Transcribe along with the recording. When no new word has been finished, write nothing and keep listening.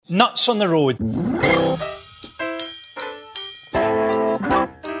Nuts on the Road.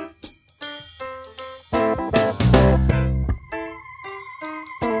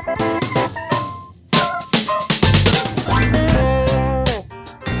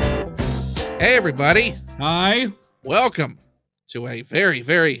 Hey, everybody. Hi. Welcome to a very,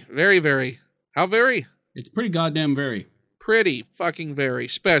 how very? It's pretty goddamn very. Pretty fucking very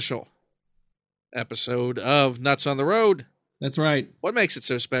special episode of Nuts on the Road. That's right. What makes it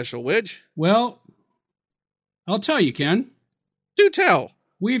so special, Widge? Well, I'll tell you, Ken. Do tell.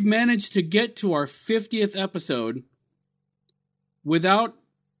 We've managed to get to our 50th episode without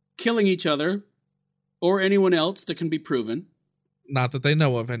killing each other or anyone else that can be proven. Not that they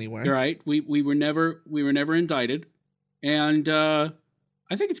know of, anyway. Right. We were never indicted, and I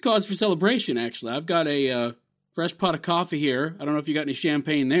think it's cause for celebration. Actually, I've got a fresh pot of coffee here. I don't know if you got any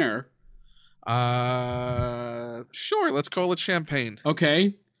champagne there. Sure. Let's call it champagne.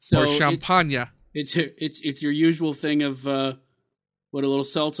 Okay. So or champagne. It's your usual thing of a little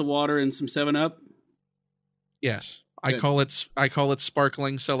seltzer water and some 7-Up. Yes, Good. I call it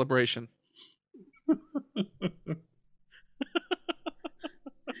sparkling celebration.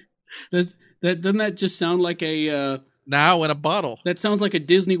 Doesn't that just sound like a now in a bottle? That sounds like a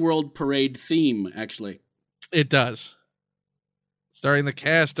Disney World parade theme, actually. It does. Starring the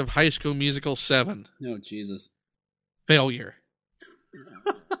cast of High School Musical 7. Oh, Jesus. Failure.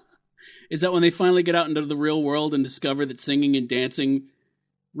 Is that when they finally get out into the real world and discover that singing and dancing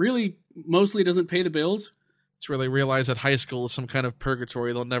really mostly doesn't pay the bills? It's where they realize that high school is some kind of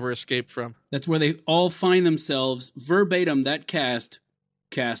purgatory they'll never escape from. That's where they all find themselves, verbatim, that cast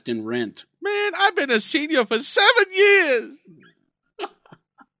in Rent. Man, I've been a senior for 7 years.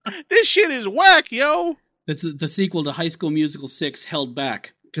 This shit is whack, yo. That's the sequel to High School Musical 6, Held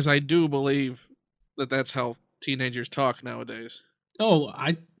Back. Because I do believe that that's how teenagers talk nowadays. Oh,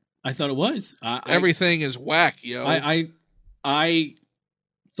 I thought it was. Everything is whack, yo. I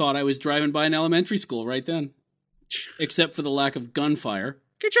thought I was driving by an elementary school right then. Except for the lack of gunfire.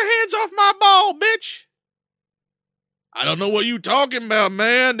 Get your hands off my ball, bitch. I don't know what you talking about,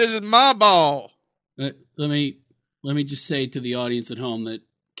 man. This is my ball. Let me just say to the audience at home that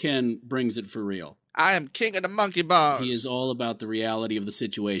Ken brings it for real. I am king of the monkey bars. He is all about the reality of the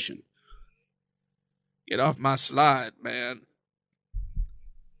situation. Get off my slide, man.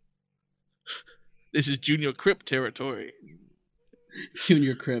 This is Junior Crip territory.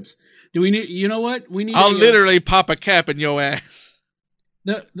 Junior Crips. Do we need? You know what? We need. I'll literally pop a cap in your ass.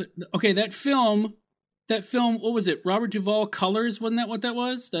 Okay, that film. What was it? Robert Duvall Colors? Wasn't that what that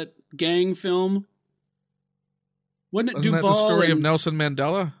was? That gang film. Wasn't That the story of Nelson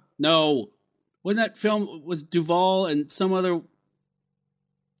Mandela? No. Wasn't that film was Duvall and some other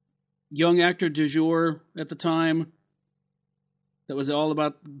young actor du jour at the time? That was all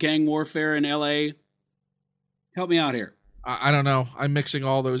about gang warfare in L.A. Help me out here. I don't know. I'm mixing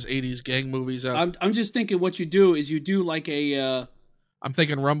all those 80s gang movies up. I'm just thinking what you do is you do like a... I'm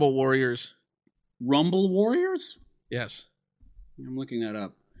thinking Rumble Warriors. Rumble Warriors? Yes. I'm looking that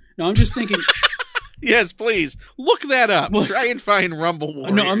up. No, I'm just thinking... Yes, please. Look that up. Try and find Rumble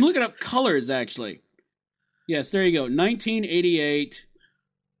Warriors. No, I'm looking up Colors, actually. Yes, there you go. 1988.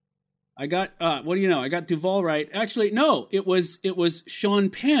 I got... what do you know? I got Duvall right. Actually, no. It was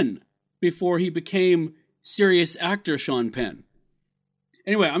Sean Penn before he became... serious actor Sean Penn.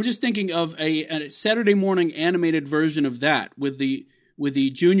 Anyway, I'm just thinking of a Saturday morning animated version of that with the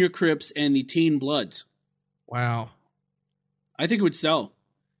Junior Crips and the Teen Bloods. Wow. I think it would sell.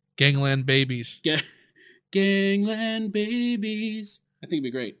 Gangland Babies. Gangland Babies. I think it'd be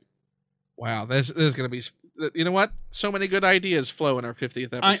great. Wow, this is going to be... You know what? So many good ideas flow in our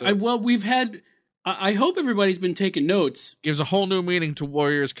 50th episode. Well, we've had... I hope everybody's been taking notes. Gives a whole new meaning to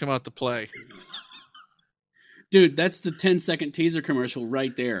Warriors Come Out to Play. Dude, that's the 10-second teaser commercial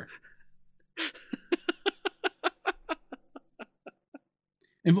right there.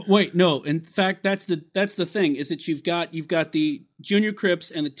 And wait, no. In fact, that's the thing is that you've got the Junior Crips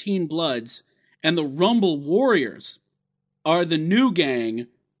and the Teen Bloods, and the Rumble Warriors are the new gang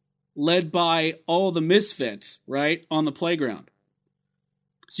led by all the misfits, right, on the playground.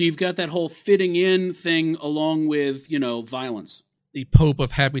 So you've got that whole fitting in thing along with, violence. The Pope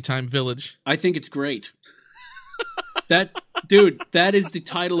of Happy Time Village. I think it's great. That is the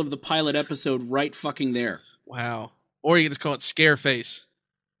title of the pilot episode right fucking there. Wow. Or you can just call it Scareface.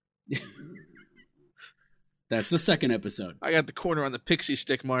 That's the second episode. I got the corner on the pixie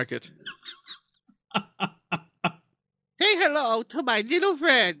stick market. Say hello to my little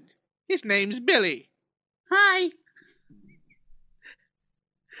friend. His name's Billy. Hi.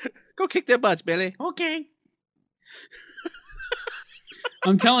 Go kick their butts, Billy. Okay.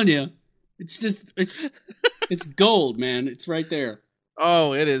 I'm telling you, it's gold, man. It's right there.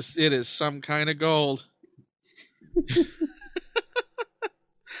 Oh, it is some kind of gold.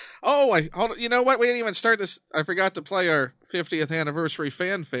 You know what? We didn't even start this. I forgot to play our 50th anniversary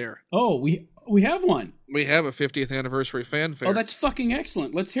fanfare. Oh, we have one. We have a 50th anniversary fanfare. Oh, that's fucking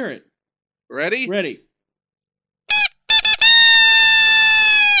excellent. Let's hear it. Ready? Ready.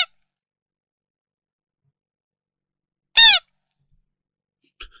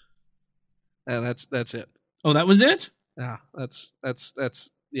 And that's it. Oh, that was it? Yeah, that's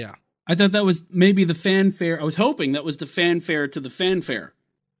yeah. I thought that was maybe the fanfare. I was hoping that was the fanfare to the fanfare.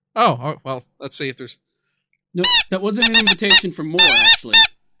 Oh, well, let's see if there's... No, that wasn't an invitation for more, actually.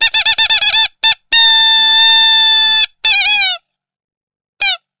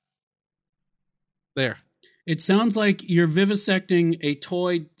 There. It sounds like you're vivisecting a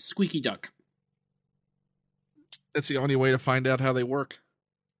toy squeaky duck. That's the only way to find out how they work.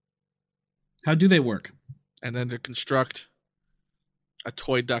 How do they work? And then to construct a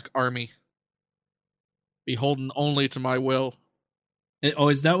toy duck army. Beholden only to my will. Oh,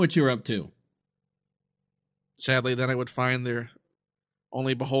 is that what you're up to? Sadly, then I would find they're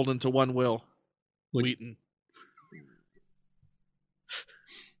only beholden to one will. Wheaton.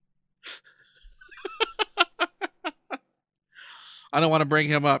 I don't want to bring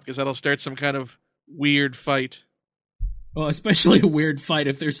him up because that'll start some kind of weird fight. Well, especially a weird fight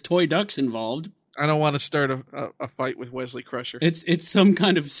if there's toy ducks involved. I don't want to start a fight with Wesley Crusher. It's some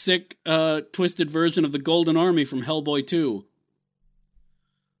kind of sick, twisted version of the Golden Army from Hellboy 2.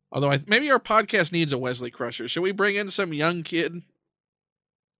 Although maybe our podcast needs a Wesley Crusher. Should we bring in some young kid?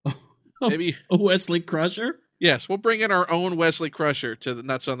 Maybe a Wesley Crusher? Yes, we'll bring in our own Wesley Crusher to the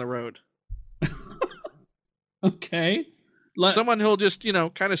Nuts on the Road. Okay. Someone who'll just,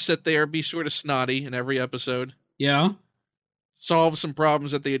 kind of sit there, be sort of snotty in every episode. Yeah? Solve some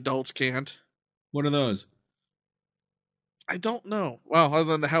problems that the adults can't. What are those? I don't know. Well, other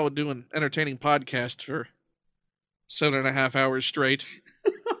than how we're doing entertaining podcast for 7.5 hours straight.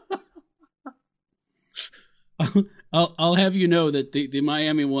 I'll have you know that the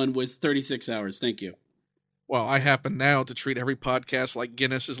Miami one was 36 hours. Thank you. Well, I happen now to treat every podcast like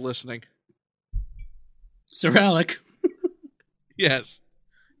Guinness is listening. Sir Alec. Yes.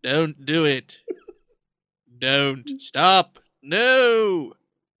 Don't do it. Don't. Stop. No.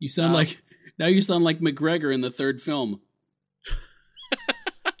 You sound like McGregor in the third film.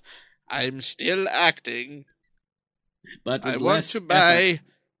 I'm still acting. But I want to buy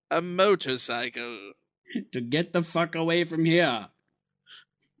a motorcycle. To get the fuck away from here.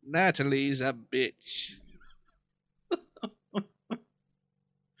 Natalie's a bitch.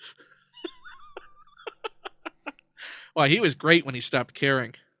 Well, he was great when he stopped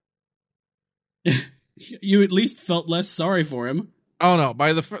caring. You at least felt less sorry for him. Oh no!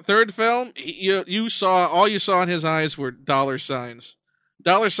 By the third film, you saw in his eyes were dollar signs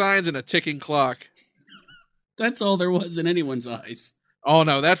and a ticking clock. That's all there was in anyone's eyes. Oh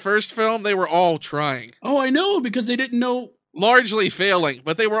no! That first film, they were all trying. Oh, I know, because they didn't know. Largely failing,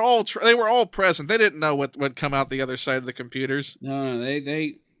 but they were all present. They didn't know what would come out the other side of the computers. No,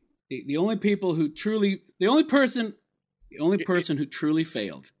 the only people who truly, the only person who truly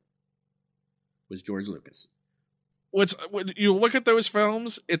failed was George Lucas. When you look at those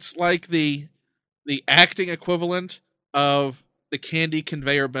films, it's like the acting equivalent of the candy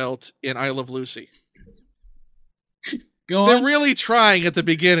conveyor belt in I Love Lucy. They're really trying at the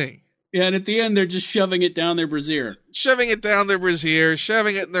beginning. Yeah, and at the end, they're just shoving it down their brassiere. Shoving it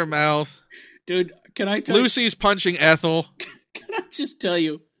in their mouth. Dude, can I tell you? Lucy's punching Ethel. Can I just tell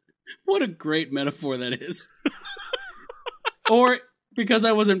you, what a great metaphor that is. Or, because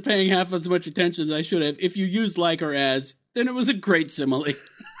I wasn't paying half as much attention as I should have, if you used like or as, then it was a great simile.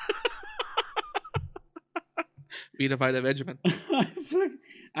 Vita Vita Vegemin.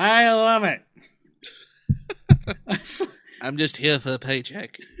 I love it. I'm just here for a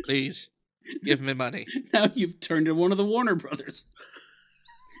paycheck. Please, give me money. Now you've turned to one of the Warner Brothers.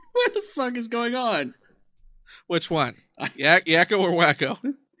 What the fuck is going on? Which one? Yakko or Wacko?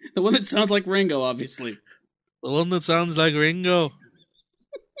 The one that sounds like Ringo, obviously. The one that sounds like Ringo.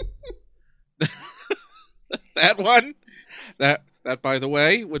 That one? That, by the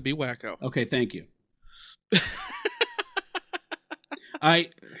way, would be Wacko. Okay, thank you.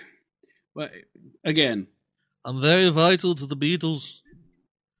 Again, I'm very vital to the Beatles.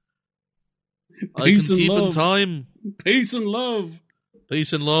 Peace I can and keep love. in time. Peace and love.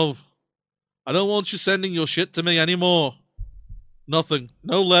 Peace and love. I don't want you sending your shit to me anymore. Nothing.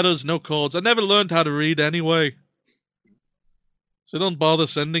 No letters, no cards. I never learned how to read anyway. So don't bother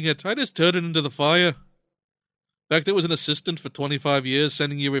sending it. I just turn it into the fire. In fact, there was an assistant for 25 years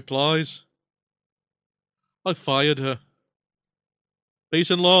sending you replies. I fired her. Peace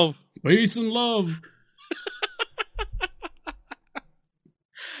and love. Peace and love.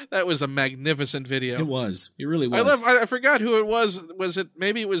 That was a magnificent video. It was. It really was. I forgot who it was.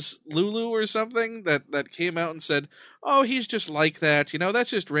 Maybe it was Lulu or something that came out and said, "Oh, he's just like that. You know, that's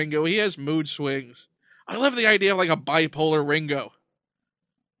just Ringo. He has mood swings." I love the idea of like a bipolar Ringo.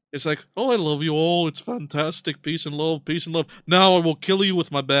 It's like, "Oh, I love you all. It's fantastic. Peace and love. Peace and love. Now I will kill you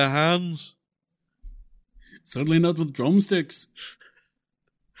with my bare hands. Certainly not with drumsticks.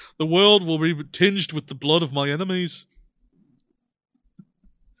 The world will be tinged with the blood of my enemies.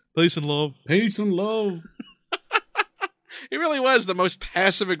 Peace and love." Peace and love. It really was the most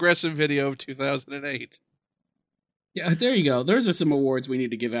passive-aggressive video of 2008. Yeah, there you go. Those are some awards we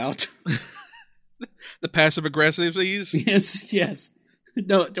need to give out. The passive-aggressive, please? Yes.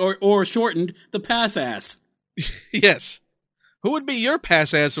 No, or shortened, the pass ass. Yes. Who would be your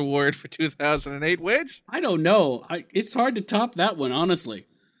pass ass award for 2008, Wedge? I don't know. It's hard to top that one, honestly.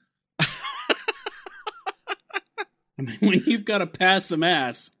 I mean, when you've got to pass some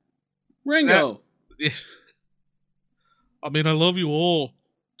ass. Ringo. I mean, I love you all.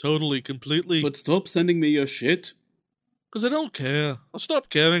 Totally, completely. But stop sending me your shit. Because I don't care. I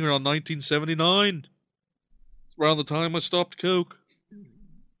stopped caring around 1979. It's around the time I stopped Coke.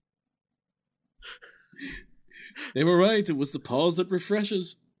 They were right. It was the pause that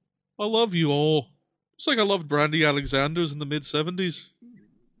refreshes. I love you all. It's like I loved Brandy Alexander's in the mid-70s.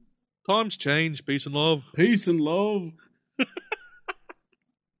 Times change. Peace and love. Peace and love.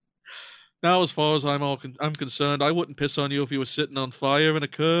 Now, as far as I'm concerned, I wouldn't piss on you if you were sitting on fire in a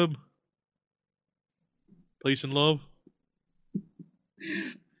curb. Peace and love.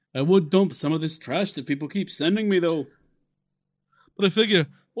 I would dump some of this trash that people keep sending me, though. But I figure,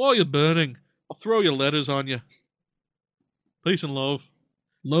 while you're burning, I'll throw your letters on you. Peace and love.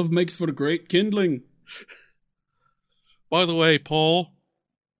 Love makes for a great kindling. By the way, Paul,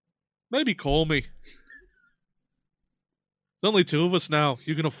 maybe call me. There's only two of us now.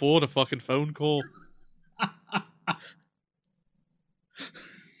 You can afford a fucking phone call.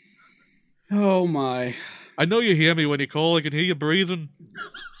 Oh, my. I know you hear me when you call. I can hear you breathing.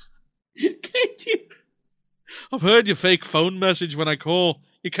 Can't you? I've heard your fake phone message when I call.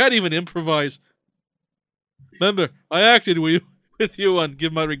 You can't even improvise. Remember, I acted with you on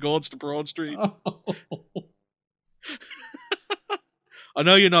Give My Regards to Broad Street. Oh. I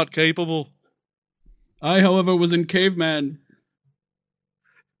know you're not capable. I, however, was in Caveman.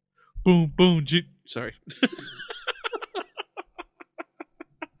 Boom, boom, sorry.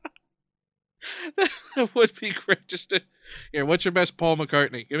 That would be great. Here, what's your best Paul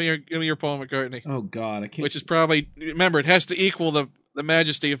McCartney? Give me your Paul McCartney. Oh God, I can't. Which is probably, remember, it has to equal the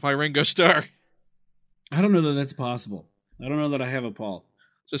majesty of my Ringo Starr. I don't know that that's possible. I don't know that I have a Paul.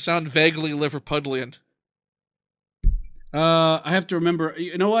 So sound vaguely Liverpudlian. I have to remember.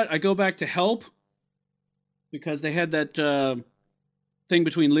 You know what? I go back to Help because they had that thing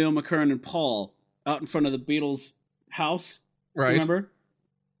between Leo McKern and Paul out in front of the Beatles' house. Right. Remember?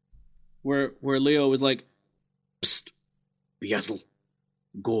 Where Leo was like, "Psst, Beatle,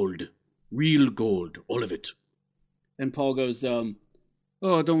 gold, real gold, all of it." And Paul goes, "Oh,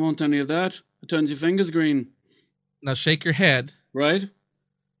 I don't want any of that. It turns your fingers green." Now shake your head. Right?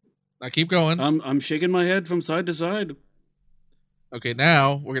 Now keep going. I'm shaking my head from side to side. Okay,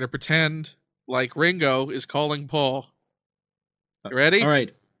 now we're going to pretend like Ringo is calling Paul. You ready? All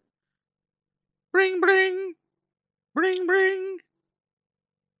right. Bring, bring. Bring, bring.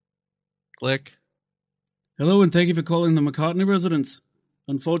 Click. Hello, and thank you for calling the McCartney residence.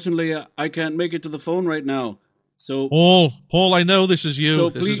 Unfortunately, I can't make it to the phone right now. So, Paul, I know this is you. So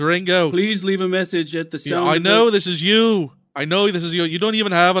this is Ringo. Please leave a message at the sound. I know this is you. I know this is you. You don't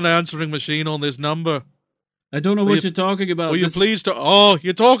even have an answering machine on this number. I don't know what you're talking about. Will you please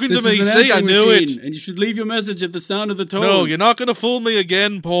you're talking to me. See, I knew it. And you should leave your message at the sound of the tone. No, you're not going to fool me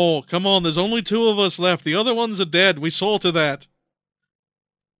again, Paul. Come on, there's only two of us left. The other ones are dead. We saw to that.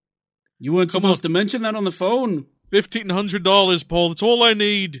 You weren't supposed to mention that on the phone. $1,500, Paul. That's all I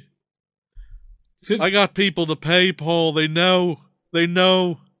need. I got people to pay, Paul. They know. They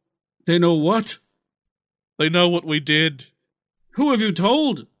know. They know what? They know what we did. Who have you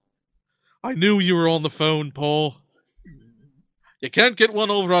told? I knew you were on the phone, Paul. You can't get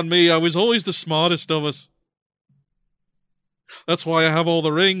one over on me. I was always the smartest of us. That's why I have all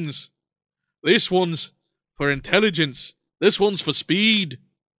the rings. This one's for intelligence. This one's for speed.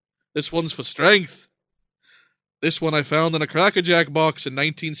 This one's for strength. This one I found in a Cracker Jack box in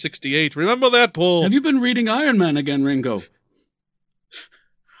 1968. Remember that, Paul? Have you been reading Iron Man again, Ringo?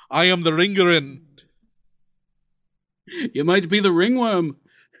 I am the Ringerin. You might be the ringworm.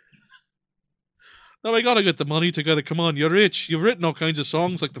 Now I gotta get the money together. Come on, you're rich. You've written all kinds of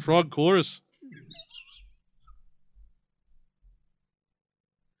songs like the Frog Chorus.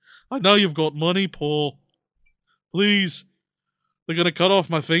 I know you've got money, Paul. Please. They're gonna cut off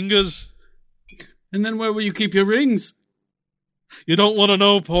my fingers. And then where will you keep your rings? You don't want to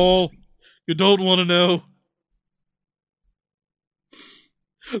know, Paul. You don't want to know.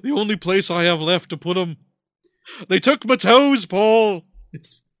 The only place I have left to put them. They took my toes, Paul.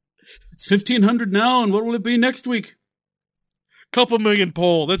 It's $1,500 now, and what will it be next week? Couple million,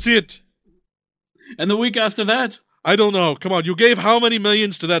 Paul. That's it. And the week after that? I don't know. Come on, you gave how many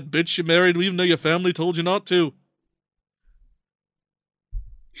millions to that bitch you married even though your family told you not to?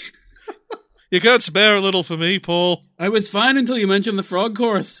 You can't spare a little for me, Paul. I was fine until you mentioned the Frog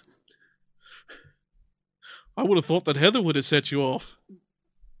Chorus. I would have thought that Heather would have set you off.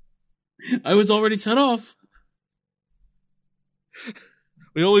 I was already set off.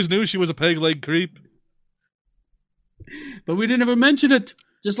 We always knew she was a peg-leg creep. But we didn't ever mention it.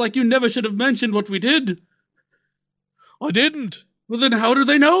 Just like you never should have mentioned what we did. I didn't. Well, then how do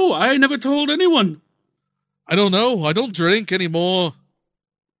they know? I never told anyone. I don't know. I don't drink anymore.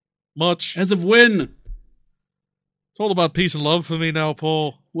 Much. As of when? It's all about peace and love for me now,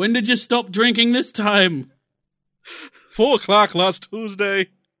 Paul. When did you stop drinking this time? 4 o'clock last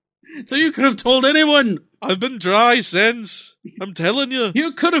Tuesday. So you could have told anyone. I've been dry since. I'm telling you.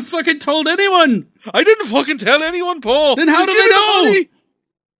 You could have fucking told anyone. I didn't fucking tell anyone, Paul. Then how Just do give they me the know? money.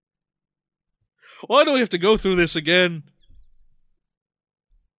 Why do we have to go through this again?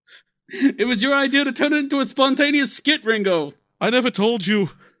 It was your idea to turn it into a spontaneous skit, Ringo. I never told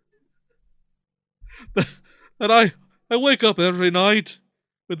you that I wake up every night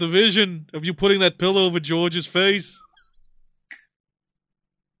with the vision of you putting that pillow over George's face.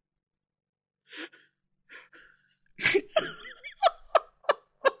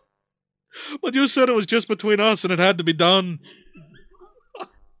 But you said it was just between us and it had to be done.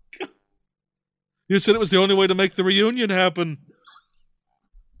 You said it was the only way to make the reunion happen.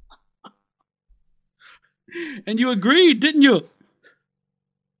 And you agreed, didn't you?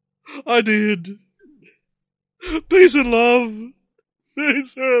 I did. Peace and love.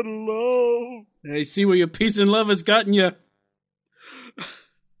 Peace and love. I see where your peace and love has gotten you.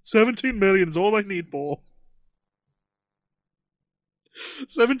 17 million is all I need, Paul.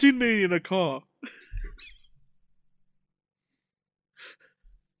 17 million a car.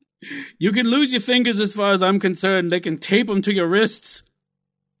 You can lose your fingers as far as I'm concerned. They can tape them to your wrists.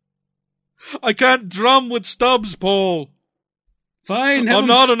 I can't drum with stubs, Paul. Fine. I'm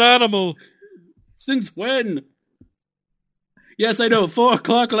not an animal. Since when? Yes, I know. 4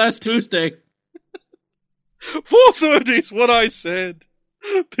 o'clock last Tuesday. 4:30 is what I said.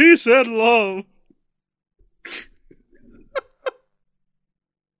 Peace and love.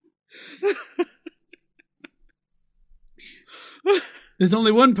 There's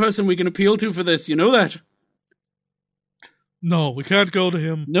only one person we can appeal to for this. You know that? No, we can't go to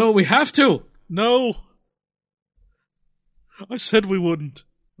him. No, we have to. No. I said we wouldn't.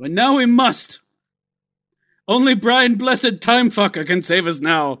 But now we must. Only Brian Blessed Timefucker can save us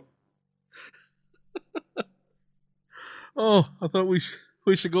now. Oh, I thought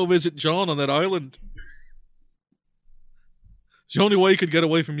we should go visit John on that island. It's the only way he could get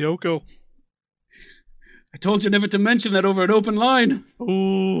away from Yoko. I told you never to mention that over an open line.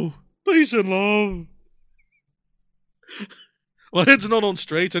 Oh, peace and love. My head's not on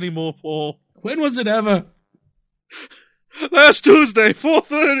straight anymore, Paul. When was it ever? Last Tuesday,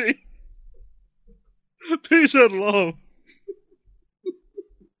 4:30. Peace and love.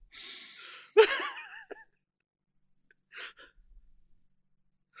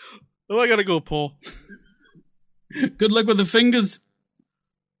 Well, I gotta go, Paul. Good luck with the fingers.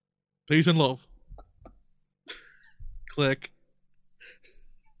 Peace and love. Click.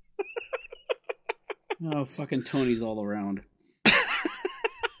 Oh, fucking Tony's all around.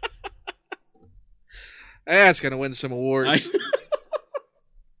 That's gonna win some awards.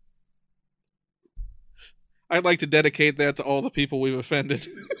 I'd like to dedicate that to all the people we've offended.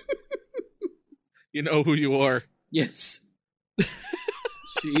 You know who you are. Yes.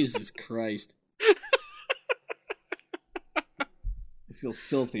 Jesus Christ. I feel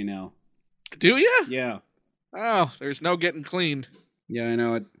filthy now. Do you? Yeah. Oh, there's no getting clean. Yeah, I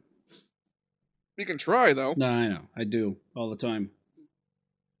know it. You can try, though. No, I know. I do. All the time.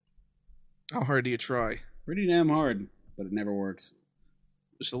 How hard do you try? Pretty damn hard, but it never works.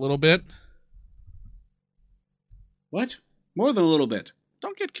 Just a little bit? What? More than a little bit.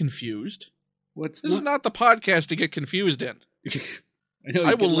 Don't get confused. What's This is not the podcast to get confused in. I know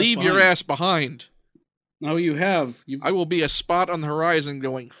I will leave your ass behind. No, you have. I will be a spot on the horizon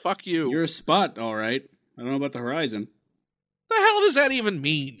going, fuck you. You're a spot, all right. I don't know about the horizon. The hell does that even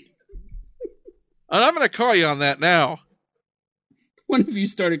mean? And I'm going to call you on that now. When have you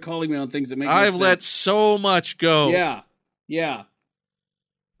started calling me on things that make no I've sense? let so much go. Yeah.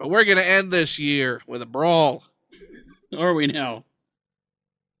 But we're going to end this year with a brawl. Are we now?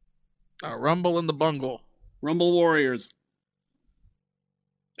 A rumble in the bungle. Rumble Warriors.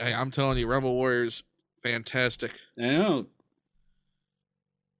 Hey, I'm telling you, Rumble Warriors, fantastic. I know.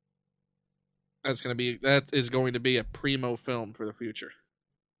 That is going to be a primo film for the future.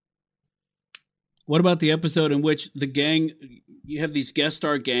 What about the episode in which the gang, you have these guest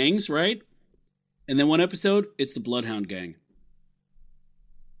star gangs, right? And then one episode, it's the Bloodhound Gang.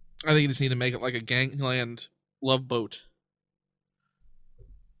 I think you just need to make it like a Gangland Love Boat.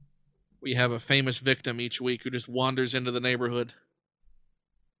 We have a famous victim each week who just wanders into the neighborhood.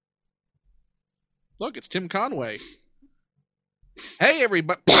 Look, it's Tim Conway. Hey,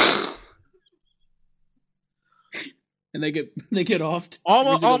 everybody. And they get off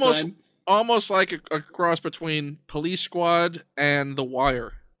Almost like a cross between Police Squad and The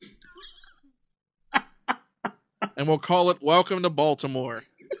Wire. And we'll call it Welcome to Baltimore.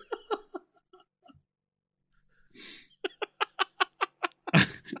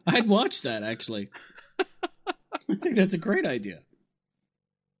 I'd watch that, actually. I think that's a great idea.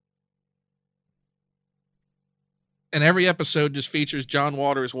 And every episode just features John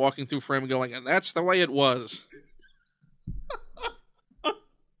Waters walking through frame going, and that's the way it was.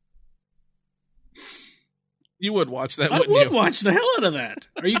 You would watch that, wouldn't you? I would watch the hell out of that.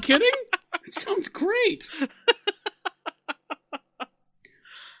 Are you kidding? It sounds great.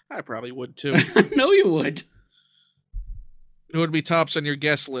 I probably would, too. I know you would. Who would be tops on your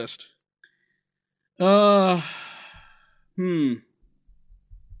guest list? Adam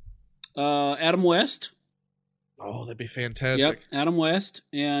West. Oh, that'd be fantastic. Yep, Adam West.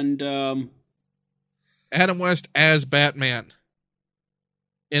 And Adam West as Batman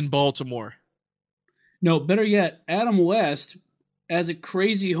in Baltimore. No, better yet, Adam West as a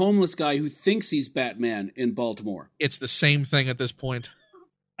crazy homeless guy who thinks he's Batman in Baltimore. It's the same thing at this point.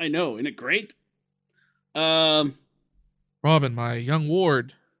 I know, isn't it great? Robin, my young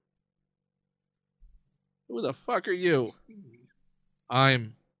ward. Who the fuck are you?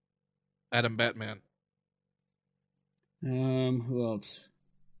 I'm Adam Batman. Who else?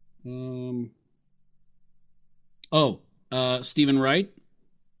 Stephen Wright.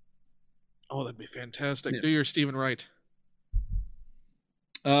 Oh, that'd be fantastic. Yeah. Do your Stephen Wright.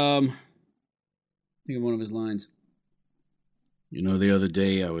 Think of one of his lines. You know, the other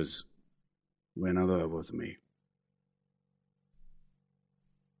day I thought it wasn't me.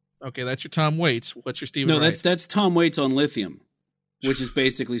 Okay, that's your Tom Waits. What's your Stephen Wright? No, that's Tom Waits on Lithium, which is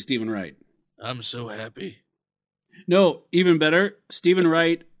basically Stephen Wright. I'm so happy. No, even better, Stephen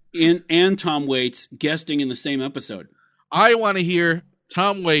Wright and Tom Waits guesting in the same episode. I want to hear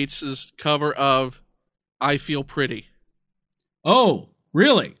Tom Waits' cover of I Feel Pretty. Oh,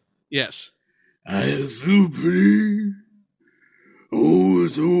 really? Yes. I feel pretty. Oh,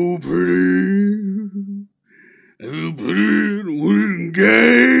 it's so pretty. I feel pretty and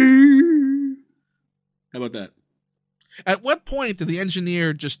gay. How about that? At what point did the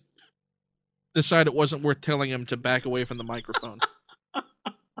engineer just decide it wasn't worth telling him to back away from the microphone?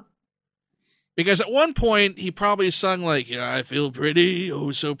 Because at one point, he probably sung like, yeah, I feel pretty,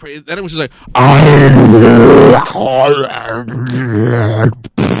 oh, so pretty. Then it was just like, okay.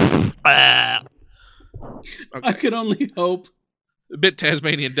 I could only hope. A bit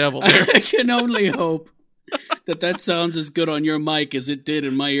Tasmanian Devil there. I can only hope that sounds as good on your mic as it did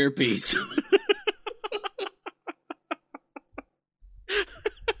in my earpiece.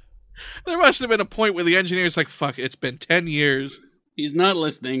 There must have been a point where the engineer's like, fuck, it's been 10 years. He's not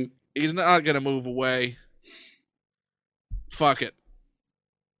listening. He's not going to move away. Fuck it.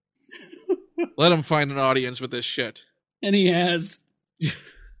 Let him find an audience with this shit. And he has.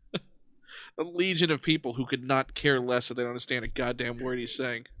 A legion of people who could not care less if they don't understand a goddamn word he's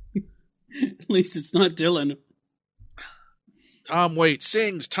saying. At least it's not Dylan. Tom Waits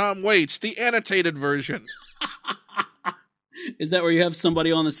sings Tom Waits, the annotated version. Is that where you have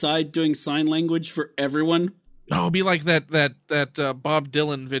somebody on the side doing sign language for everyone? No, it'll be like that Bob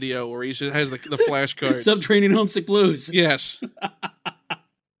Dylan video where he has the flashcards. Subterranean Homesick Blues. Yes.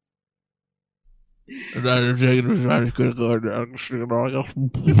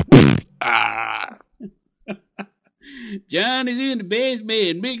 Johnny's in the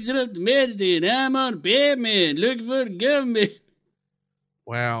basement, mixing up the medicine. I'm on the pavement, looking for the government.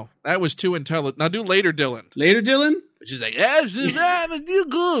 Wow, that was too intelligent. Now do later, Dylan. Later, Dylan? Which is like,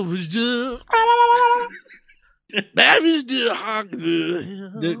 Baby's still hungry.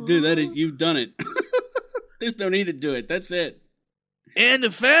 Dude, that is, you've done it. There's no need to do it. That's it. And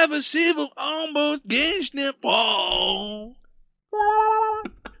the father civil almost against the wall.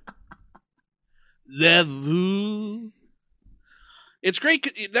 It's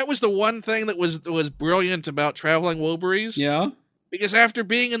great. That was the one thing that was brilliant about Traveling Wilburys. Yeah. Because after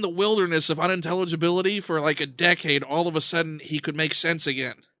being in the wilderness of unintelligibility for like a decade, all of a sudden he could make sense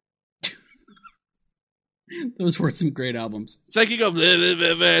again. Those were some great albums. It's like you go, blah, blah,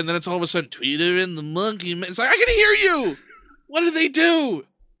 blah, blah, and then it's all of a sudden, Tweeter and the Monkey Man. It's like, I can hear you! What did they do?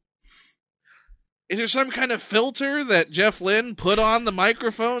 Is there some kind of filter that Jeff Lynne put on the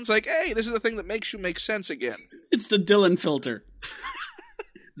microphones? Like, hey, this is the thing that makes you make sense again. It's the Dylan filter.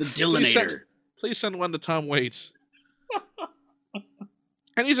 The Dylanator. Please send one to Tom Waits.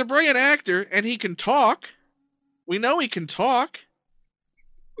 And he's a brilliant actor, and he can talk. We know he can talk.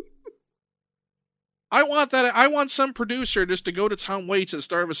 I want some producer just to go to Tom Waits at the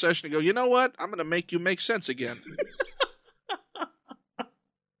start of a session and go, you know what? I'm going to make you make sense again.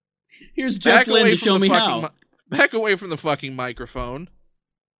 Here's Jeff Lynne to show me how. Back away from the fucking microphone.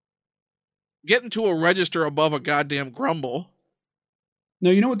 Get into a register above a goddamn grumble. No,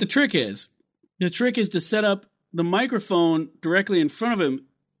 you know what the trick is? The trick is to set up the microphone directly in front of him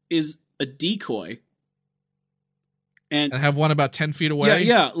is a decoy. And have one about 10 feet away?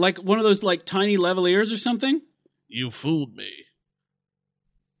 Yeah, like one of those like tiny lavaliers or something. You fooled me.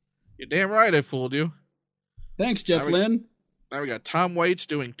 You're damn right I fooled you. Thanks, Jeff Lynne. Now we got Tom Waits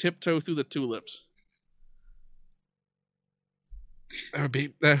doing Tiptoe Through the Tulips. That would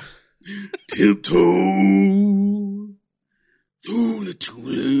be... Tiptoe Through the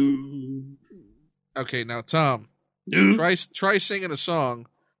Tulips. Okay, now Tom, try singing a song.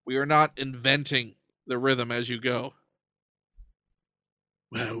 We are not inventing the rhythm as you go.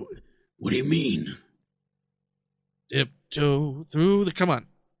 Well, what do you mean? Tiptoe through the... Come on. A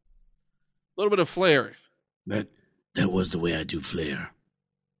little bit of flair. That was the way I do flair.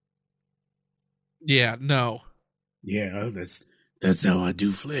 Yeah, no. Yeah, that's how I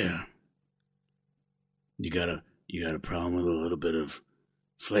do flair. You got a problem with a little bit of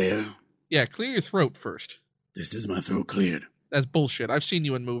flair? Yeah, clear your throat first. This is my throat cleared. That's bullshit. I've seen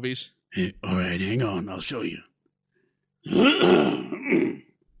you in movies. Hey, all right, hang on. I'll show you.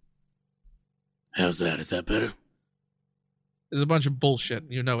 How's that? Is that better? There's a bunch of bullshit.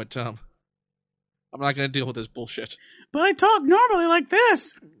 You know it, Tom. I'm not going to deal with this bullshit. But I talk normally like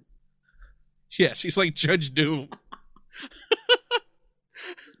this. Yes, he's like Judge Doom.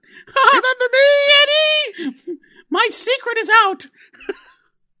 Remember me, Eddie? My secret is out.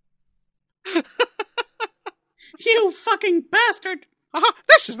 You fucking bastard.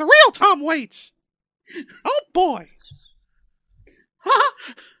 This is the real Tom Waits. Oh, boy.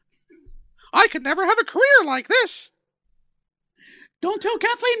 I could never have a career like this. Don't tell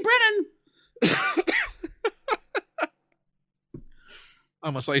Kathleen Brennan.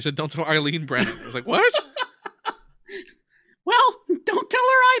 Almost like I said, don't tell Eileen Brennan. I was like, what? Well, don't tell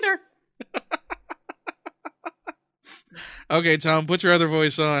her either. Okay, Tom, put your other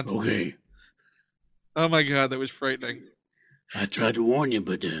voice on. Okay. Oh my God, that was frightening. I tried to warn you,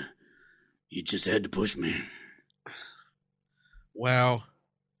 but you just had to push me. Wow.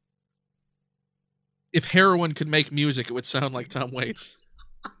 If heroin could make music, it would sound like Tom Waits.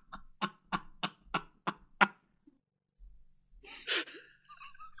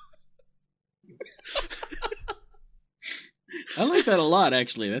 I like that a lot,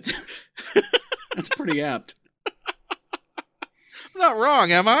 actually. That's pretty apt. I'm not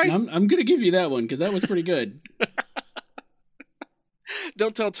wrong, am I? I'm going to give you that one, because that was pretty good.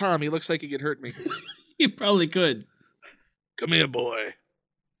 Don't tell Tom. He looks like he could hurt me. You probably could. Come here, boy.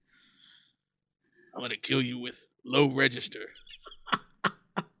 I'm going to kill you with low register.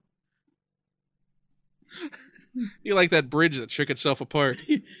 You like that bridge that shook itself apart.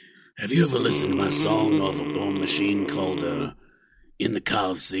 Have you ever listened to my song off a Bone Machine called In the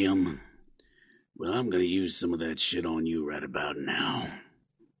Coliseum? Well, I'm going to use some of that shit on you right about now.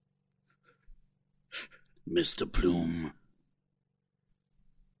 Mr. Plume.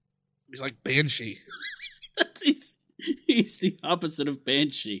 He's like Banshee. He's the opposite of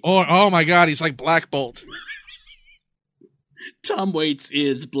Banshee. Oh my God, he's like Black Bolt. Tom Waits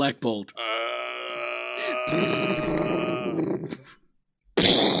is Black Bolt.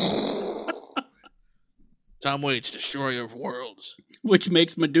 Tom Waits, Destroyer of Worlds. Which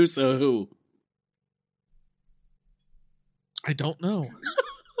makes Medusa who? I don't know.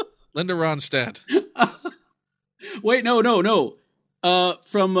 Linda Ronstadt. Wait, no.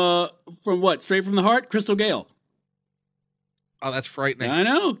 From what? Straight from the Heart? Crystal Gale. Oh, that's frightening. I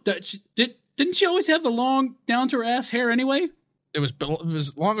know. Didn't she always have the long down to her ass hair anyway? It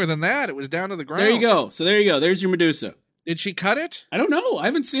was longer than that. It was down to the ground. There you go. So there you go. There's your Medusa. Did she cut it? I don't know. I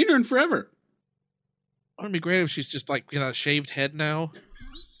haven't seen her in forever. Wouldn't it be great if she's just like, a shaved head now?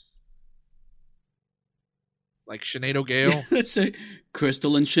 Like Sinead O'Gale? Let's say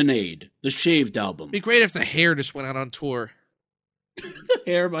Crystal and Sinead, the shaved album. It'd be great if the hair just went out on tour. The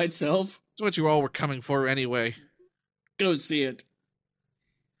hair by itself. That's what you all were coming for anyway. Go see it.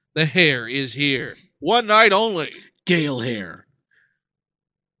 The hair is here. One night only. Gale Hair.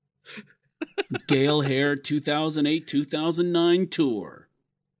 Gale Hair 2008-2009 tour.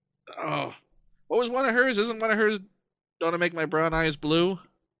 Oh. What was one of hers? Isn't one of hers Don't Make My Brown Eyes Blue?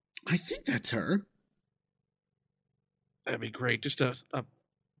 I think that's her. That'd be great. Just a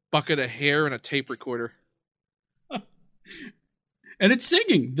bucket of hair and a tape recorder. And it's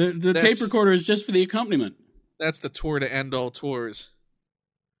singing. The tape recorder is just for the accompaniment. That's the tour to end all tours.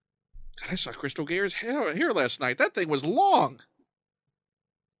 God, I saw Crystal Gayer's hair here last night. That thing was long.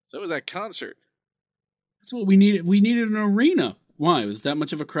 So was that concert. That's what we needed. We needed an arena. Why? Was that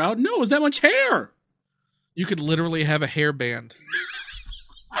much of a crowd? No, it was that much hair. You could literally have a hair band.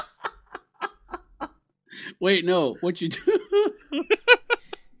 Wait, no. What you do?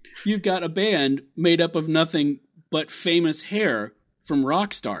 You've got a band made up of nothing but famous hair from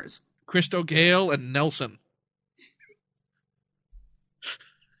rock stars. Crystal Gayle and Nelson.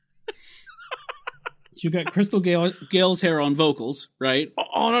 You got Crystal Gayle's hair on vocals, right?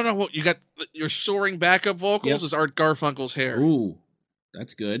 Oh no! Well, you got your soaring backup vocals is Art Garfunkel's hair. Ooh,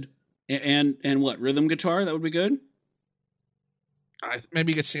 that's good. And what, rhythm guitar? That would be good.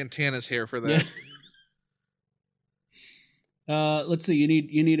 Maybe you get Santana's hair for that. Yeah. Let's see. You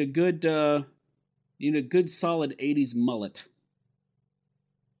need a good solid '80s mullet.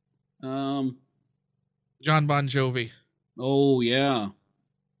 John Bon Jovi. Oh yeah.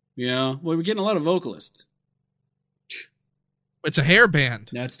 Yeah, well, we're getting a lot of vocalists. It's a hair band.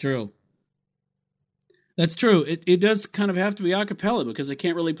 That's true. That's true. It does kind of have to be a cappella because they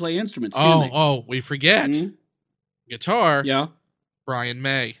can't really play instruments, can they? Oh, we forget. Mm-hmm. Guitar. Yeah. Brian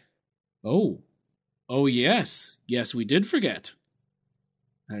May. Oh, yes. Yes, we did forget.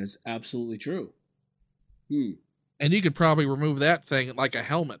 That is absolutely true. And you could probably remove that thing like a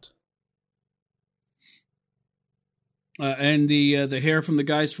helmet. And the hair from the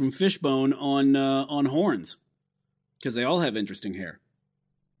guys from Fishbone on horns, because they all have interesting hair.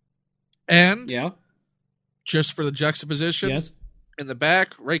 And yeah, just for the juxtaposition, yes, in the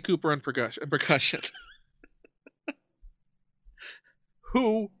back, Ray Cooper and percussion,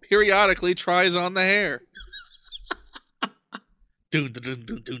 who periodically tries on the hair.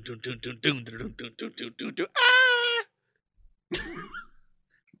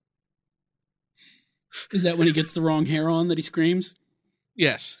 Is that when he gets the wrong hair on that he screams?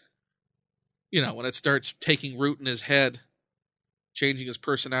 Yes. When it starts taking root in his head, changing his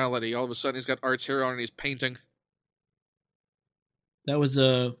personality, all of a sudden he's got Art's hair on and he's painting. That was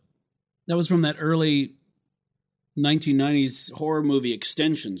from that early 1990s horror movie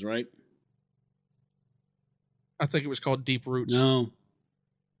Extensions, right? I think it was called Deep Roots. No.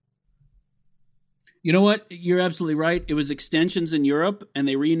 You know what? You're absolutely right. It was Extensions in Europe, and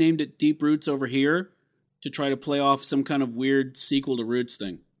they renamed it Deep Roots over here to try to play off some kind of weird sequel to Roots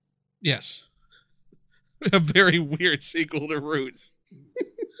thing. Yes. A very weird sequel to Roots.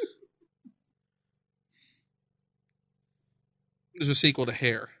 There's a sequel to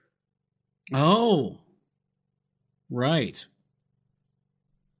Hair. Oh. Right.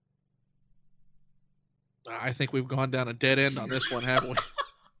 I think we've gone down a dead end on this one, haven't we?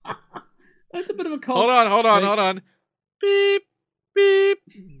 That's a bit of a call. Hold on. Beep, beep,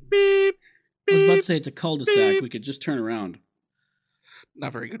 beep. I was about to say it's a cul-de-sac. We could just turn around.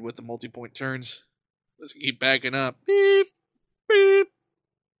 Not very good with the multi-point turns. Let's keep backing up. Beep, beep,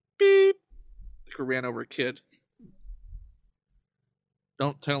 beep. I think we ran over a kid.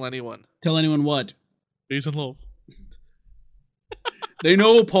 Don't tell anyone. Tell anyone what? Peace and love. They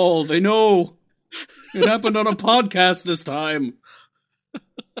know, Paul. They know. It happened on a podcast this time.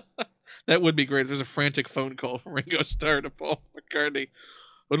 That would be great. There's a frantic phone call from Ringo Starr to Paul McCartney.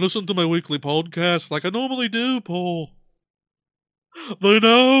 I listen to my weekly podcast like I normally do, Paul. They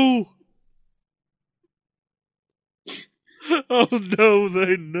know. Oh, no,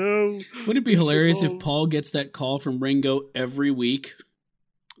 they know. Wouldn't it be hilarious if Paul gets that call from Ringo every week?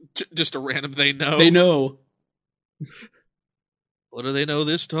 Just a random they know. They know. What do they know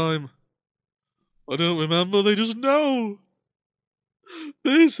this time? I don't remember. They just know.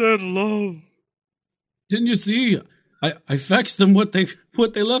 Peace and love. Didn't you see? I faxed them what they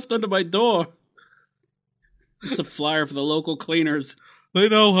left under my door. It's a flyer for the local cleaners. They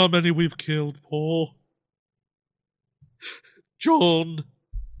know how many we've killed, Paul. John,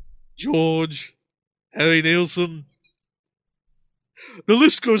 George, Harry Nilsson. The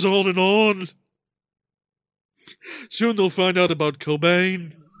list goes on and on. Soon they'll find out about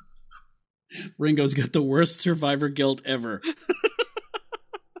Cobain. Ringo's got the worst survivor guilt ever.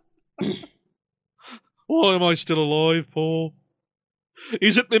 Why am I still alive, Paul?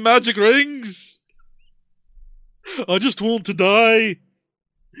 Is it the magic rings? I just want to die.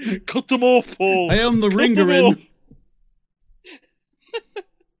 Cut them off, Paul. I am the Cut Ringerin.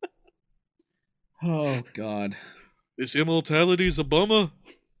 Oh, God. This immortality's a bummer.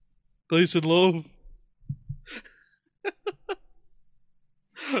 Peace and love.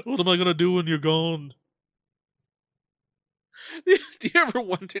 What am I gonna do when you're gone? Do you ever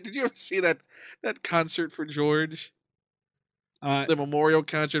wonder? Did you ever see that concert for George? The memorial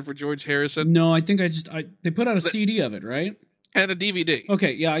concert for George Harrison? No, I think they put out a CD of it, right? And a DVD.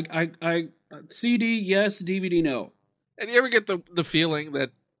 Okay, yeah, I CD, yes, DVD, no. And you ever get the feeling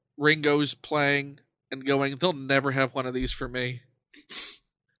that Ringo's playing and going, they'll never have one of these for me?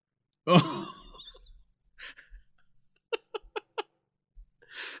 Oh.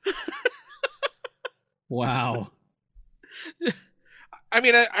 Wow. I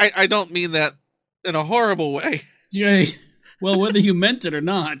mean, I don't mean that in a horrible way. Jay, well, whether you meant it or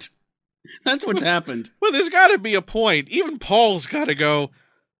not, that's what's happened. Well, there's got to be a point. Even Paul's got to go,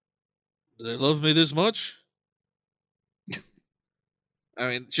 do they love me this much? I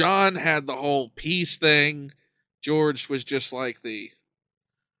mean, John had the whole peace thing. George was just like the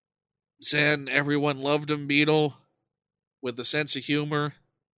Zen, everyone loved him Beatle with the sense of humor.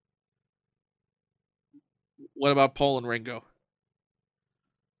 What about Paul and Ringo?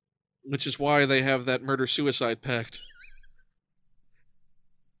 Which is why they have that murder-suicide pact.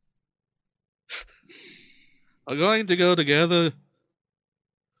 Are going to go together.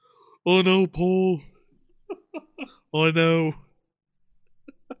 Oh no, Paul. I know.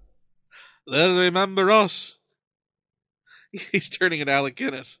 They'll remember us. He's turning it Alec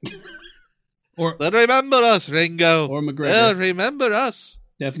Guinness. Or they'll remember us, Ringo. Or McGregor. They'll remember us.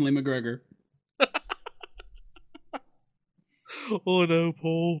 Definitely McGregor. Oh no,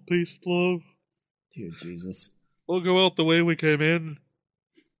 Paul. Peace and love. Dear Jesus. We'll go out the way we came in.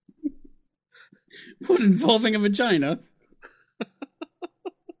 What, involving a vagina?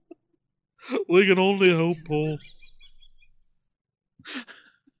 We can only hope, Paul.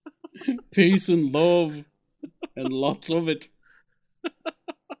 Peace and love. And lots of it.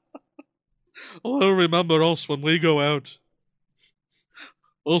 Oh, they'll remember us when we go out.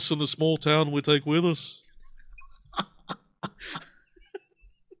 Us in the small town we take with us.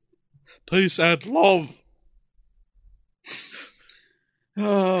 Peace and love.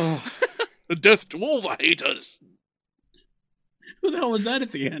 Oh. Death to all the haters. Who the hell was that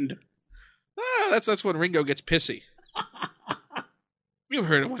at the end? That's when Ringo gets pissy. You've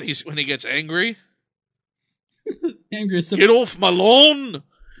heard him when he gets angry. Angry stuff. Get off my lawn.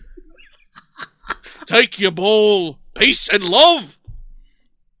 Take your ball. Peace and love.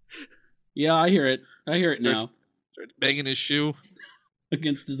 Yeah, I hear it. I hear it now. Starts banging his shoe.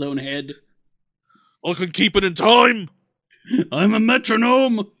 Against his own head. I can keep it in time. I'm a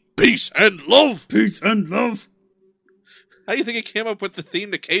metronome. Peace and love. Peace and love. How do you think he came up with the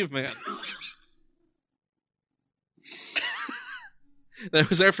theme to Caveman? That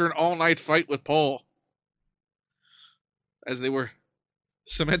was after an all-night fight with Paul. As they were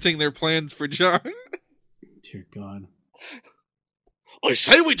cementing their plans for John. Dear God. I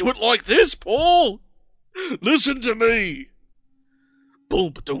say we do it like this, Paul. Listen to me.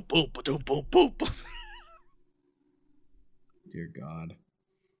 Boom, ba-doom, boom, ba-doom, boom, boom. Dear God.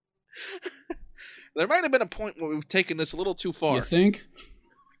 There might have been a point where we've taken this a little too far. You think?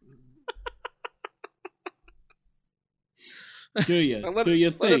 Do you? Do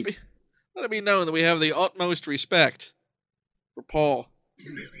you think? Let it be known that we have the utmost respect for Paul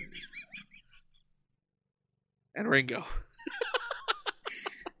and Ringo.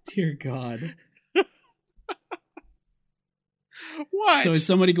 Dear God. What? So is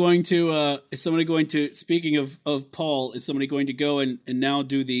somebody going to speaking of Paul, is somebody going to go and now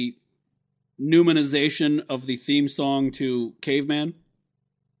do the Newmanization of the theme song to Caveman?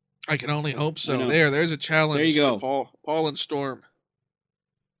 I can only hope so. There's a challenge. There you go. To Paul and Storm.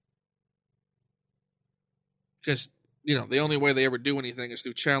 Because, the only way they ever do anything is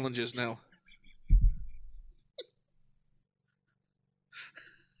through challenges now.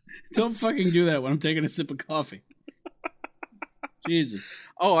 Don't fucking do that when I'm taking a sip of coffee. Jesus.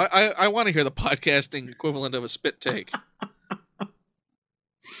 Oh, I want to hear the podcasting equivalent of a spit take.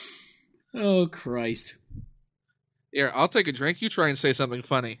 Oh, Christ. Here, I'll take a drink. You try and say something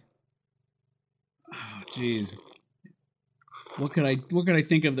funny. Oh, jeez. What could I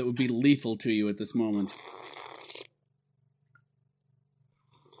think of that would be lethal to you at this moment?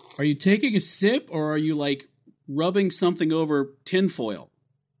 Are you taking a sip, or are you like rubbing something over tinfoil?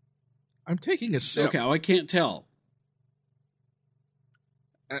 I'm taking a sip. Okay, well, I can't tell.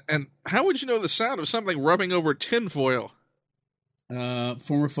 And how would you know the sound of something rubbing over tinfoil?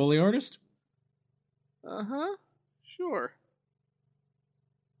 Former Foley artist? Uh-huh. Sure.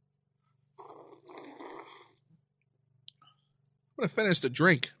 I'm going to finish the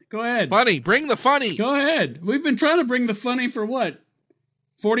drink. Go ahead. Funny. Bring the funny. Go ahead. We've been trying to bring the funny for what?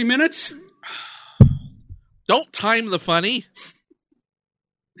 40 minutes? Don't time the funny.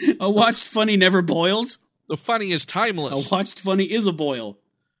 A watched funny never boils? The funny is timeless. A watched funny is a boil.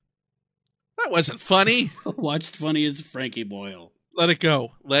 That wasn't funny. A watched funny is Frankie Boyle. Let it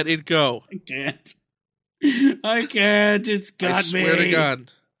go. Let it go. I can't. I can't. It's got me. I swear to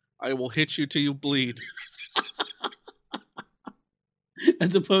God, I will hit you till you bleed.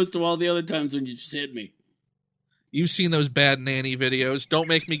 As opposed to all the other times when you just hit me. You've seen those bad nanny videos. Don't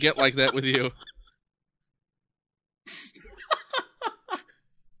make me get like that with you.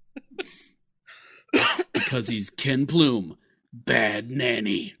 Because he's Ken Plume. Bad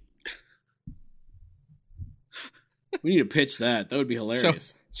nanny. We need to pitch that. That would be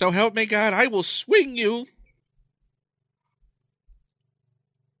hilarious. So help me God, I will swing you.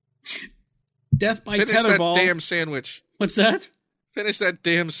 Death by Finish tetherball. that damn sandwich. What's that? Finish that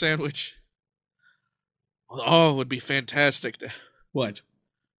damn sandwich. Oh, it would be fantastic. What?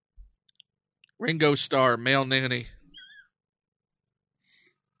 Ringo Starr, male nanny.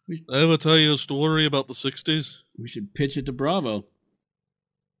 Did I ever tell you a story about the 60s? We should pitch it to Bravo.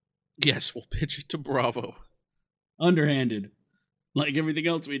 Yes, we'll pitch it to Bravo. Underhanded. Like everything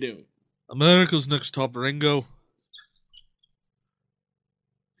else we do. America's Next Top Ringo.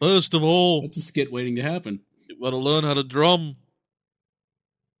 First of all, That's a skit waiting to happen. you gotta learn how to drum.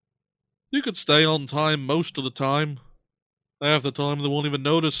 You could stay on time most of the time. Half the time they won't even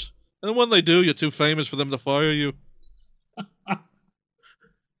notice. And when they do, you're too famous for them to fire you.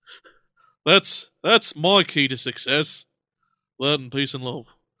 That's my key to success. Learning peace and love.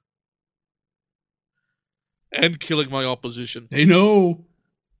 And killing my opposition. They know.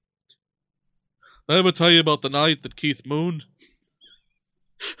 I ever tell you about the night that Keith Moon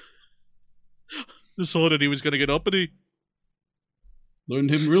decided he was going to get uppity?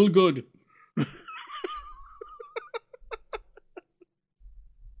 Learned him real good.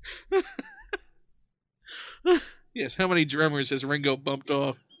 Yes, how many drummers has Ringo bumped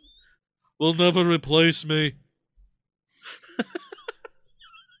off? Will never replace me.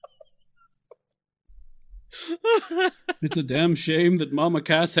 It's a damn shame that Mama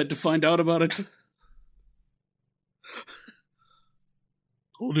Cass had to find out about it.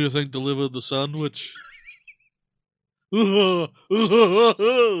 Who do you think delivered the sandwich?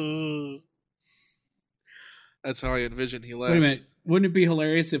 That's how I envision he left. Wait a minute. Wouldn't it be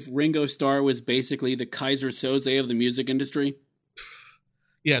hilarious if Ringo Starr was basically the Kaiser Soze of the music industry?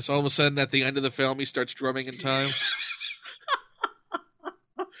 Yes, all of a sudden at the end of the film he starts drumming in time.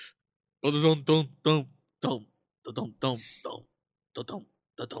 The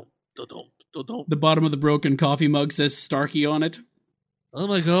bottom of the broken coffee mug says Starkey on it. Oh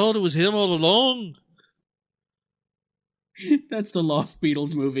my God, it was him all along. That's the Lost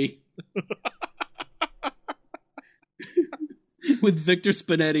Beatles movie. With Victor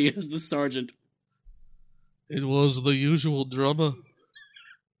Spinetti as the sergeant. It was the usual drummer.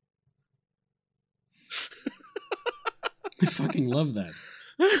 I fucking love that.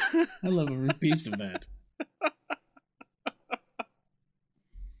 I love every piece of that.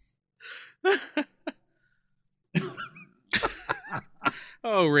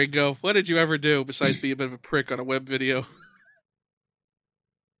 Oh, Ringo, what did you ever do besides be a bit of a prick on a web video?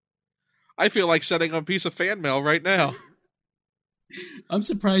 I feel like sending a piece of fan mail right now. I'm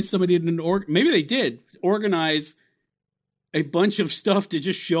surprised somebody didn't maybe they did organize a bunch of stuff to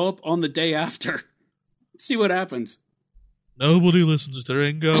just show up on the day after. See what happens. Nobody listens to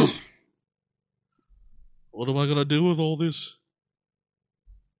Ringo. What am I going to do with all this?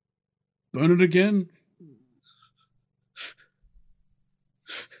 Burn it again.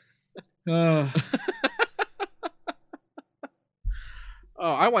 Oh,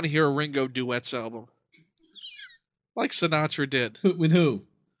 I want to hear a Ringo duets album. Like Sinatra did. With who?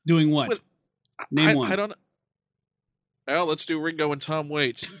 Doing what? Name one. I don't know. Well, let's do Ringo and Tom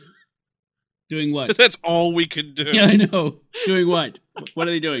Waits. Doing what? That's all we can do. Yeah, I know. Doing what? What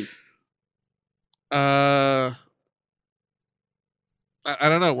are they doing? I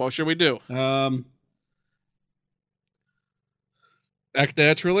don't know. What should we do? Act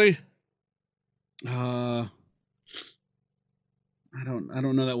Naturally. I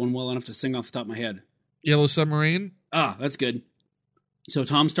don't know that one well enough to sing off the top of my head. Yellow Submarine. Ah, that's good. So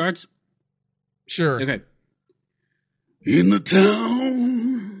Tom starts? Sure. Okay. In the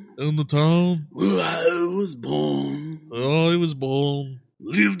town Where I was born,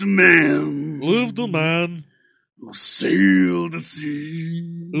 lived a man who sailed the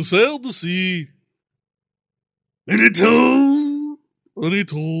sea, who sailed the sea, and he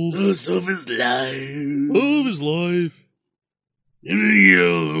told us of his life in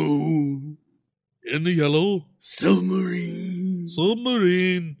the yellow submarine.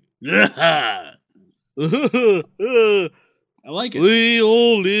 I like it. We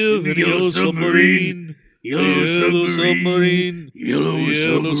all live in a yellow submarine. Yellow submarine.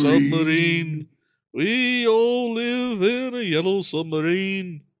 Yellow submarine. We all live in a yellow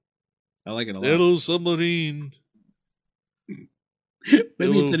submarine. I like it a lot. Yellow submarine.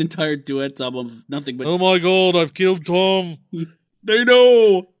 Maybe it's an entire duet album of nothing but... Oh my God, I've killed Tom. They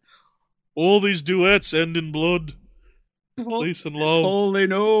know. All these duets end in blood. Peace and love. All they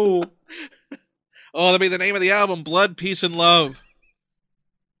know. Oh, that'll be the name of the album, Blood, Peace, and Love.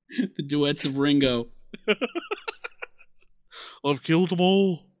 The duets of Ringo. I've killed them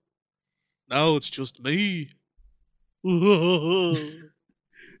all. Now it's just me.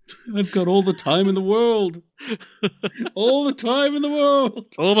 I've got all the time in the world. All the time in the world.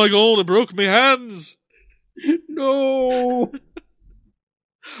 Oh my God, I broke my hands. No.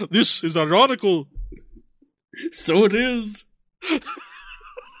 This is ironical. So it is.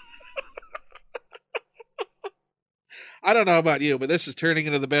 I don't know about you, but this is turning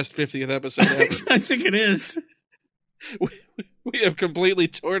into the best 50th episode ever. I think it is. We have completely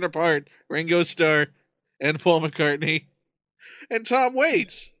torn apart Ringo Starr and Paul McCartney and Tom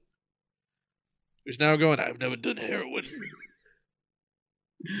Waits, who's now going, I've never done heroin.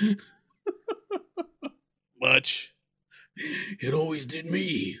 Much. It always did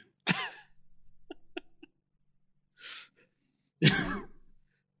me.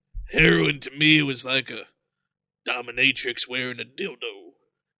 Heroin to me was like a dominatrix wearing a dildo.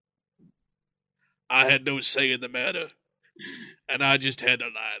 I had no say in the matter, and I just had to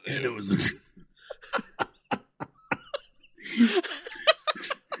lie there. And it was...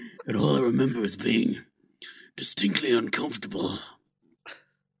 And all I remember is being distinctly uncomfortable.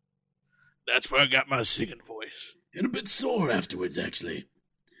 That's where I got my singing voice. And a bit sore afterwards, actually.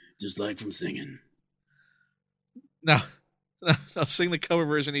 Just like from singing. Now sing the cover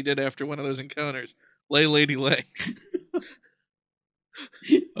version he did after one of those encounters. Lay, lady, lay.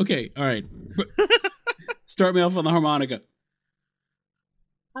 Okay, all right. Start me off on the harmonica.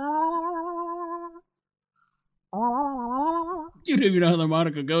 You don't even know how the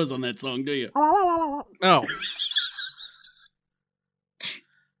harmonica goes on that song, do you? No.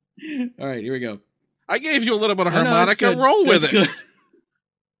 All right, here we go. I gave you a little bit of I know, harmonica. that's good. Roll with That's it.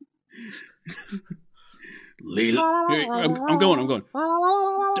 Good. I'm going.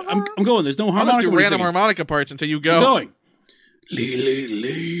 I'm going. There's no I'll just harmonica. do when I'm random singing. harmonica parts until you go. I'm going.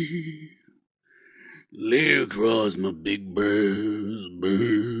 Lay across my big bird.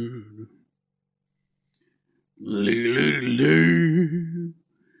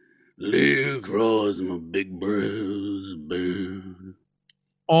 Lay across my big bird.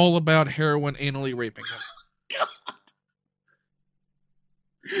 All about heroin anally raping him.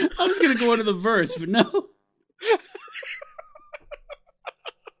 I was going to go into the verse, but no.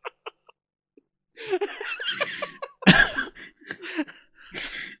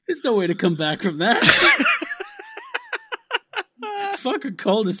 There's no way to come back from that. Fuck a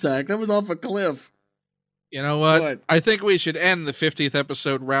cul-de-sac. That was off a cliff. You know what? What? I think we should end the 50th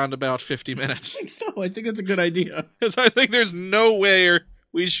episode round about 50 minutes. I think so. I think that's a good idea. Because I think there's nowhere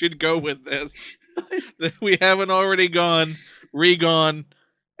we should go with this. That we haven't already gone, re-gone,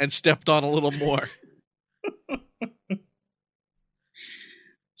 and stepped on a little more.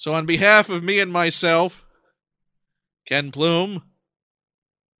 So on behalf of me and myself, Ken Plume,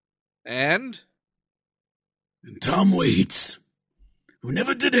 and Tom Waits, who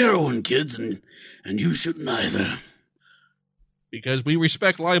never did heroin, kids, and you shouldn't either. because we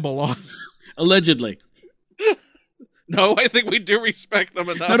respect libel laws. Allegedly. No, I think we do respect them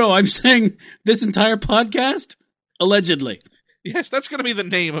enough. No, I'm saying this entire podcast, allegedly. Yes, that's going to be the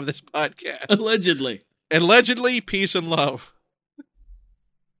name of this podcast. Allegedly. Allegedly, peace and love.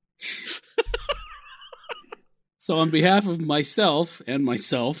 So on behalf of myself,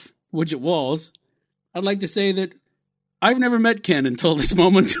 Widget Walls, I'd like to say that I've never met Ken until this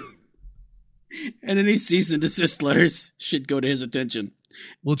moment. And any cease and desist letters should go to his attention.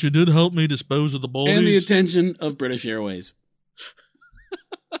 But you did help me dispose of the bodies. And the attention of British Airways.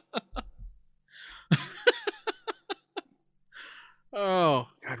 Oh,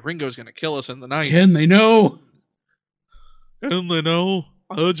 God, Ringo's going to kill us in the night. Can they know? Can they know?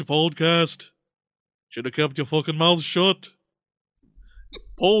 I heard your podcast. Should have kept your fucking mouth shut.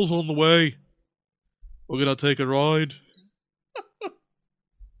 Paul's on the way. We're going to take a ride.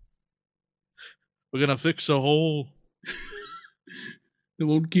 We're going to fix a hole. It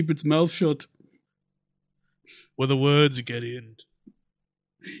won't keep its mouth shut. Where the words get in.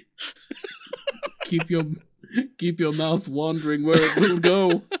 Keep your mouth wandering where it will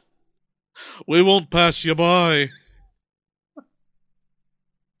go. We won't pass you by.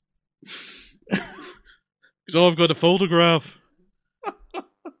 Because I've got a photograph.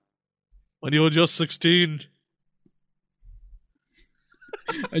 When you were just 16.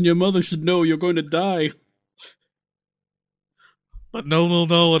 And your mother should know you're going to die. But no,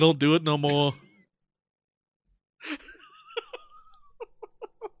 I don't do it no more.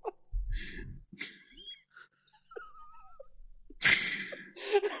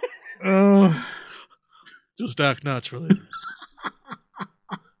 Just act naturally.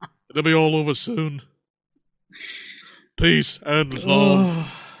 It'll be all over soon. Peace and love.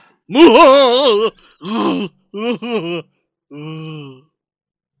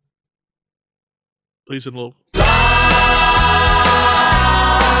 Peace and love.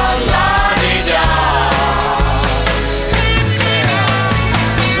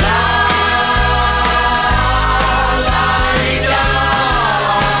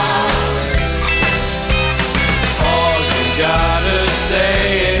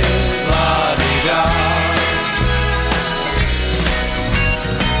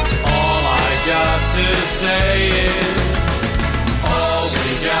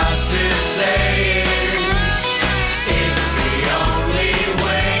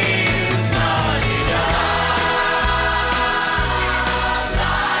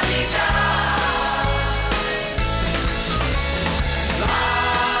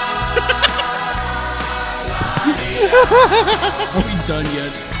 Are we done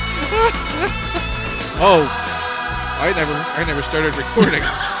yet? Oh, I never started recording.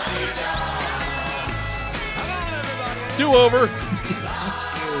 Do over.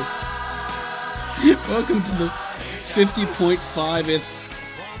 Welcome to the 50.5th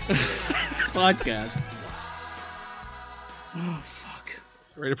podcast. Oh, fuck.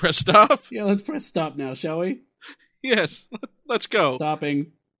 Ready to press stop? Yeah, let's press stop now, shall we? Yes. Let's go.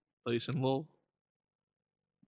 Stopping. Peace and love.